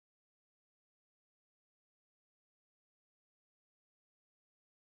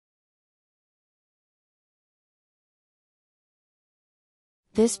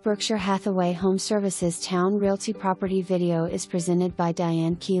This Berkshire Hathaway HomeServices Towne Realty property video is presented by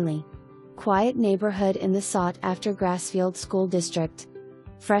Diane Keeley. Quiet neighborhood in the sought-after Grassfield School District.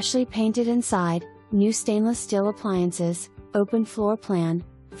 Freshly painted inside, new stainless steel appliances, open floor plan,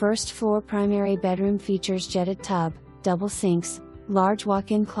 first floor primary bedroom features jetted tub, double sinks, large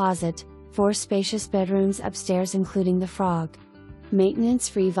walk-in closet, 4 spacious bedrooms upstairs including the frog.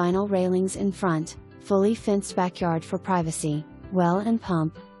 Maintenance-free vinyl railings in front, fully fenced backyard for privacy, well and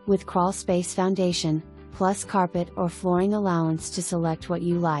pump, with crawl space foundation, plus carpet or flooring allowance to select what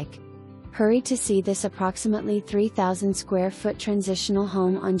you like. Hurry to see this approximately 3,000 square foot transitional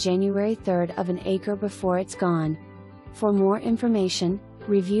home on January 3rd of an acre before it's gone. For more information,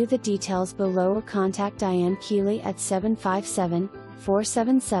 review the details below or contact Diane Keeley at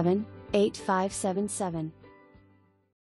 757-477-8577.